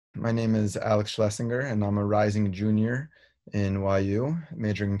My name is Alex Schlesinger, and I'm a rising junior in YU,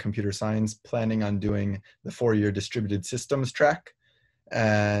 majoring in computer science, planning on doing the four-year distributed systems track.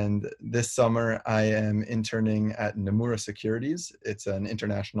 And this summer, I am interning at Nomura Securities. It's an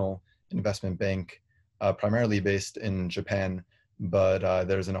international investment bank, primarily based in Japan, but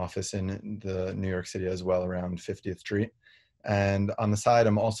there's an office in the New York City as well, around 50th Street. And on the side,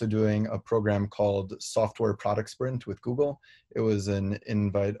 I'm also doing a program called Software Product Sprint with Google. It was an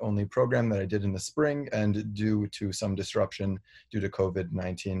invite-only program that I did in the spring, and due to some disruption due to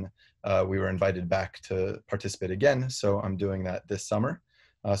COVID-19, we were invited back to participate again. So I'm doing that this summer.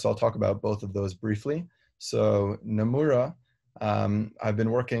 So I'll talk about both of those briefly. So Nomura, I've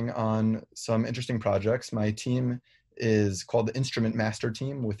been working on some interesting projects. My team is called the Instrument Master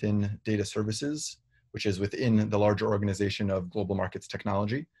Team within Data Services, which is within the larger organization of Global Markets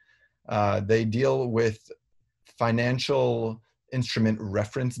Technology. They deal with financial instrument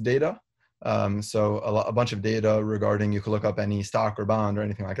reference data. So a bunch of data regarding, you could look up any stock or bond or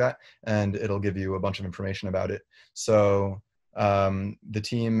anything like that, and it'll give you a bunch of information about it. So the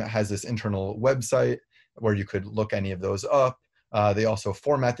team has this internal website where you could look any of those up. They also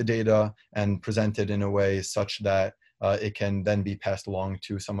format the data and present it in a way such that it can then be passed along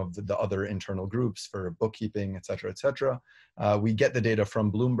to some of the other internal groups for bookkeeping, et cetera, et cetera. We get the data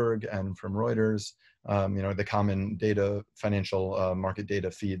from Bloomberg and from Reuters, the common data, financial market data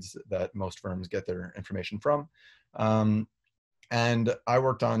feeds that most firms get their information from. And I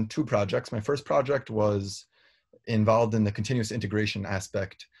worked on two projects. My first project was involved in the continuous integration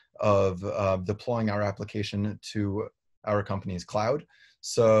aspect of deploying our application to our company's cloud.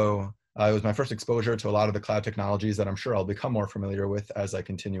 So it was my first exposure to a lot of the cloud technologies that I'm sure I'll become more familiar with as I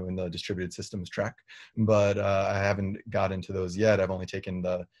continue in the distributed systems track, but I haven't got into those yet. I've only taken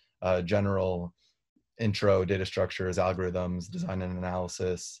the general intro, data structures, algorithms, design and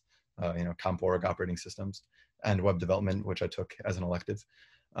analysis, comp org, operating systems, and web development, which I took as an elective.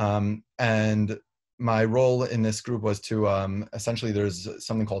 And my role in this group was to essentially, there's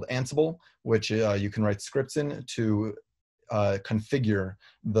something called Ansible, which you can write scripts in to configure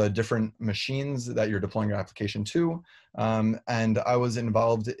the different machines that you're deploying your application to. And I was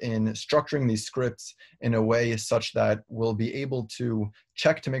involved in structuring these scripts in a way such that we'll be able to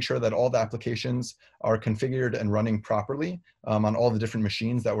check to make sure that all the applications are configured and running properly on all the different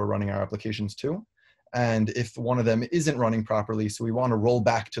machines that we're running our applications to. And if one of them isn't running properly, so we want to roll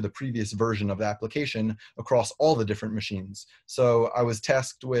back to the previous version of the application across all the different machines. So I was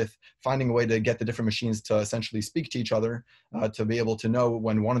tasked with finding a way to get the different machines to essentially speak to each other, to be able to know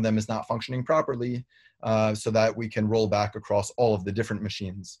when one of them is not functioning properly, so that we can roll back across all of the different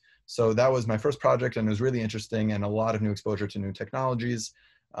machines. So that was my first project, and it was really interesting, and a lot of new exposure to new technologies.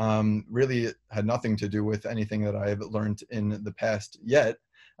 Really had nothing to do with anything that I've learned in the past yet.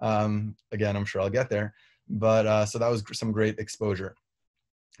 Again, I'm sure I'll get there, but so that was some great exposure.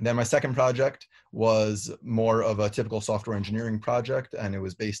 Then my second project was more of a typical software engineering project, and it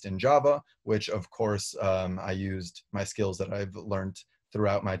was based in Java, which of course I used my skills that I've learned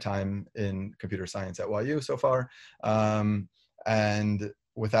throughout my time in computer science at YU so far. And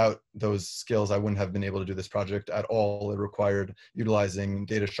without those skills, I wouldn't have been able to do this project at all. It required utilizing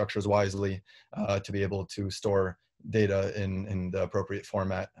data structures wisely to be able to store data in the appropriate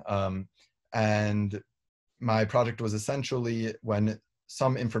format. And my project was essentially when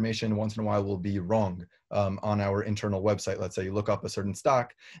some information once in a while will be wrong on our internal website. Let's say you look up a certain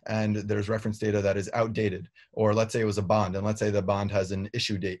stock and there's reference data that is outdated, or let's say it was a bond, and let's say the bond has an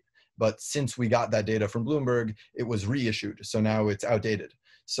issue date. But since we got that data from Bloomberg, it was reissued, so now it's outdated.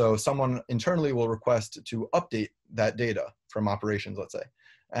 So someone internally will request to update that data from operations, let's say.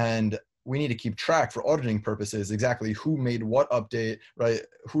 And we need to keep track for auditing purposes exactly who made what update, right?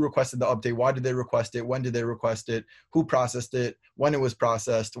 Who requested the update? Why did they request it? When did they request it? Who processed it? When it was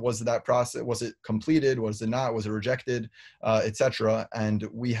processed? Was that process? Was it completed? Was it not? Was it rejected? Etc. And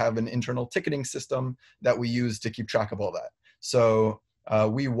we have an internal ticketing system that we use to keep track of all that. So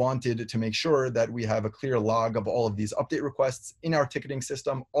we wanted to make sure that we have a clear log of all of these update requests in our ticketing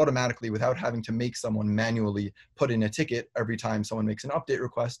system automatically without having to make someone manually put in a ticket every time someone makes an update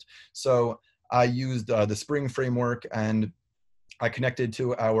request. So I used the Spring framework, and I connected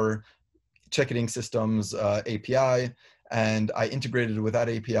to our ticketing systems API, and I integrated with that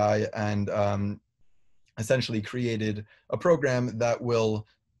API and essentially created a program that will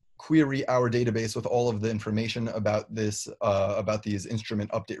query our database with all of the information about this, about these instrument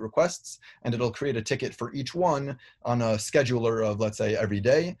update requests, and it'll create a ticket for each one on a scheduler of, let's say, every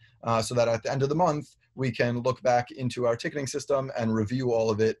day, so that at the end of the month, we can look back into our ticketing system and review all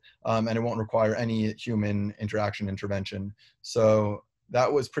of it, and it won't require any human interaction intervention. So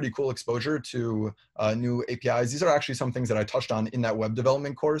that was pretty cool exposure to new APIs. These are actually some things that I touched on in that web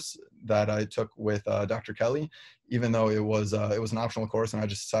development course that I took with Dr. Kelly, even though it was an optional course, and I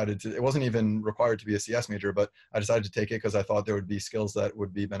just decided to, it wasn't even required to be a CS major, but I decided to take it because I thought there would be skills that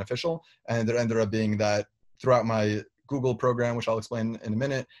would be beneficial. And it ended up being that throughout my Google program, which I'll explain in a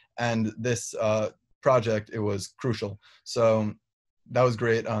minute, and this project, it was crucial. So that was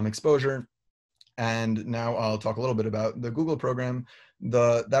great exposure. And now I'll talk a little bit about the Google program.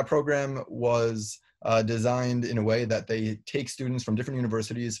 That program was designed in a way that they take students from different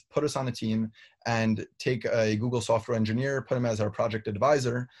universities, put us on a team, and take a Google software engineer, put him as our project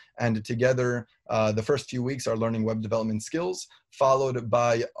advisor, and together the first few weeks are learning web development skills, followed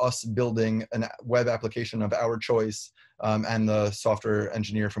by us building a web application of our choice, and the software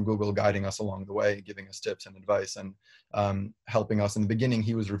engineer from Google guiding us along the way, giving us tips and advice, and helping us. In the beginning,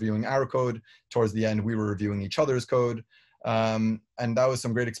 he was reviewing our code. Towards the end, we were reviewing each other's code. And that was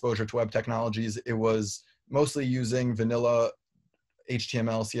some great exposure to web technologies. It was mostly using vanilla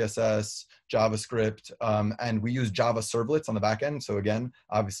HTML, CSS, JavaScript, and we use Java servlets on the back end. So again,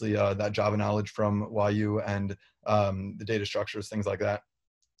 obviously that Java knowledge from YU and the data structures, things like that,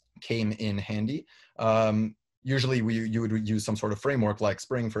 came in handy. Usually you would use some sort of framework like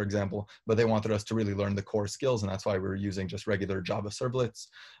Spring, for example, but they wanted us to really learn the core skills, and that's why we were using just regular Java servlets.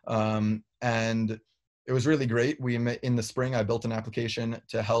 And it was really great. In the spring, I built an application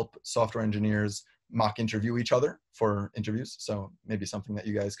to help software engineers mock interview each other for interviews. So maybe something that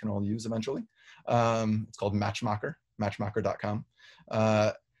you guys can all use eventually. It's called Matchmaker, matchmaker.com.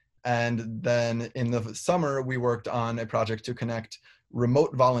 And then in the summer, we worked on a project to connect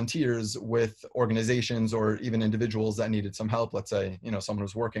remote volunteers with organizations or even individuals that needed some help. Let's say, someone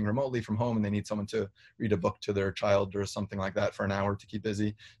was working remotely from home and they need someone to read a book to their child or something like that for an hour to keep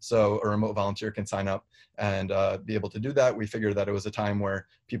busy. So a remote volunteer can sign up and be able to do that. We figured that it was a time where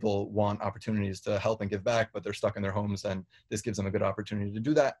people want opportunities to help and give back, but they're stuck in their homes, and this gives them a good opportunity to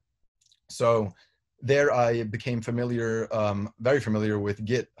do that. So there I became familiar, very familiar with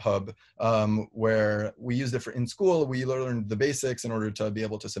GitHub, where we used it in school. We learned the basics in order to be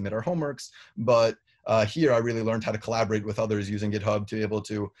able to submit our homeworks. But here I really learned how to collaborate with others using GitHub to be able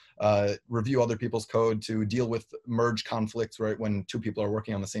to review other people's code, to deal with merge conflicts, right? When two people are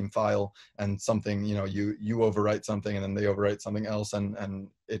working on the same file and something, you overwrite something and then they overwrite something else, and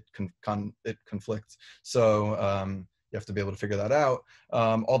it conflicts. So you have to be able to figure that out.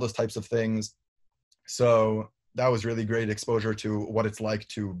 All those types of things. So that was really great exposure to what it's like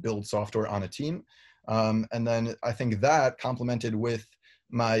to build software on a team. And then I think that complemented with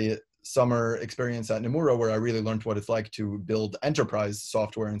my summer experience at Nomura, where I really learned what it's like to build enterprise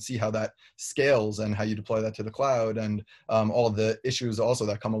software and see how that scales and how you deploy that to the cloud, and all of the issues also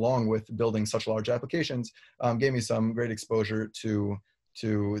that come along with building such large applications, gave me some great exposure to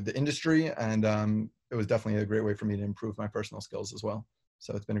the industry. And it was definitely a great way for me to improve my personal skills as well.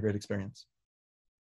 So it's been a great experience.